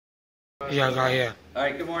Yeah. All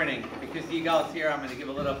right, good morning. Because Yigal's here, I'm going to give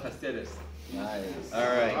a little Hasidus. Nice. All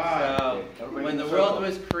right, so when the world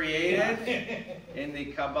was created, in the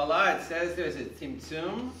Kabbalah it says there's a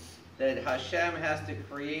tzimtzum, that Hashem has to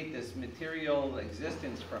create this material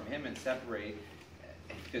existence from Him and separate,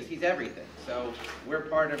 because He's everything. So we're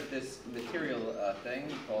part of this material thing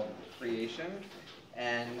called creation.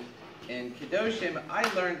 And in Kedoshim,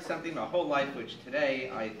 I learned something my whole life, which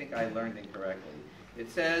today I think I learned incorrectly. It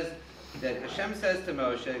says that Hashem says to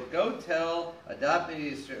Moshe, go tell Adab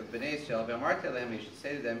b'nei Yisrael, v'amarti lehem, you should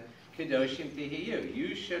say to them, Kedoshim tihiyu,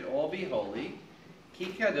 you should all be holy, ki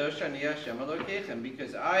kadosh ani Hashem Elokeichem,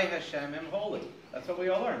 because I, Hashem, am holy. That's what we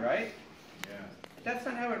all learn, right? Yeah. That's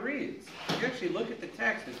not how it reads. If you actually look at the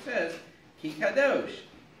text, it says, ki kadosh,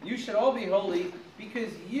 you should all be holy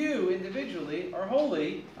because you individually are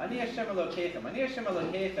holy. Ani Hashem Elokeichem. Ani Hashem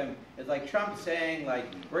Elokeichem is like Trump saying, like,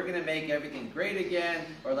 we're going to make everything great again,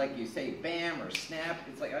 or like you say bam or snap.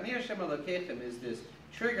 It's like Ani Hashem Elokeichem is this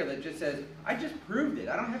trigger that just says, I just proved it.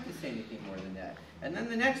 I don't have to say anything more than that. And then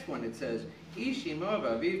the next one, it says, Ish imo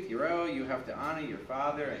v'aviv tiro, you have to honor your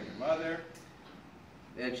father and your mother.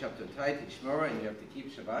 And you have to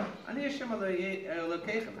keep Shabbat. Ani Hashem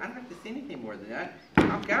Elokeichem. I don't have to say anything more than that.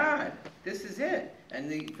 I'm God. This is it.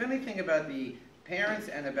 And the funny thing about the parents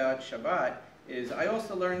and about Shabbat is I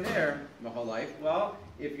also learned there my whole life, well,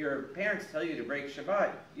 if your parents tell you to break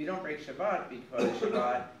Shabbat, you don't break Shabbat because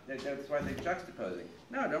Shabbat, that's why they're juxtaposing.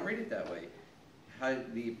 No, don't read it that way.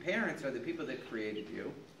 The parents are the people that created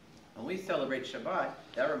you. When we celebrate Shabbat,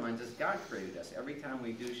 that reminds us God created us. Every time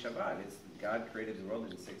we do Shabbat, it's God created the world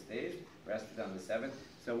in 6 days, rested on the seventh.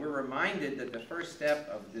 So we're reminded that the first step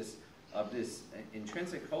of this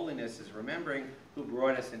intrinsic holiness is remembering who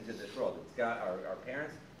brought us into this world. It's God, our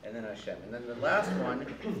parents, and then Hashem. And then the last one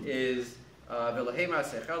is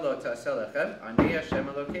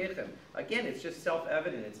again, it's just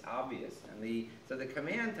self-evident, it's obvious. And so the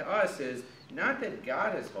command to us is not that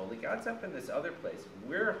God is holy, God's up in this other place.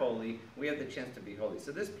 We're holy, we have the chance to be holy.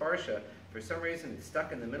 So this Parsha, for some reason, it's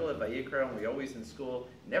stuck in the middle of Vayikra, and we always in school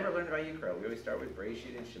never learned Vayikra. We always start with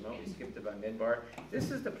Bereshit and Shemot, we skipped to Bamidbar.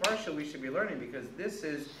 This is the Parsha we should be learning, because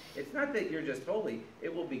it's not that you're just holy,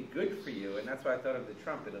 it will be good for you, and that's why I thought of the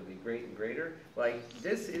trump, it'll be great and greater. Like,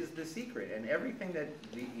 this is the secret, and everything that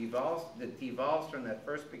evolves from that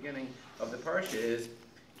first beginning of the Parsha is,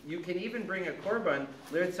 you can even bring a korban,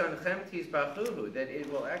 that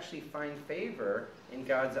it will actually find favor in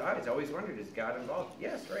God's eyes. I always wondered, is God involved?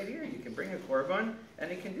 Yes, right here. You can bring a korban, and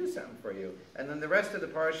it can do something for you. And then the rest of the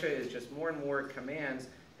parsha is just more and more commands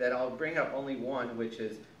that I'll bring up only one, which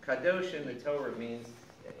is Kadosh in the Torah means,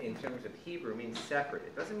 in terms of Hebrew, means separate.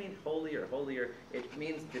 It doesn't mean holy or holier. It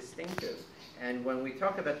means distinctive. And when we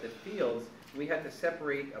talk about the fields, we had to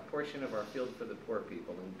separate a portion of our field for the poor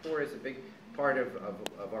people. And poor is a big part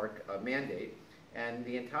of our mandate. And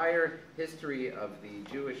the entire history of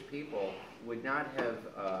the Jewish people would not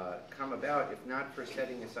have come about if not for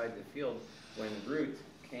setting aside the field when Ruth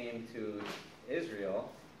came to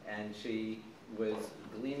Israel and she was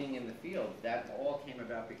gleaning in the field. That all came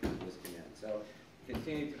about because of this command. So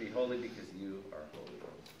continue to be holy because you are holy.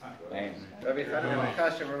 Amen. Rabbi Chanan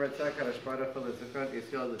Hashem, Rabbi Tzakar, Ashpara, Philosophat,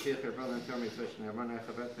 Yisrael, the Tircher, Brother, and Tommy, Sush, Nerman,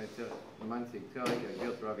 Chavet, Netzir, Romantic, Tel,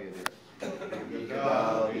 Gil, Rabbi,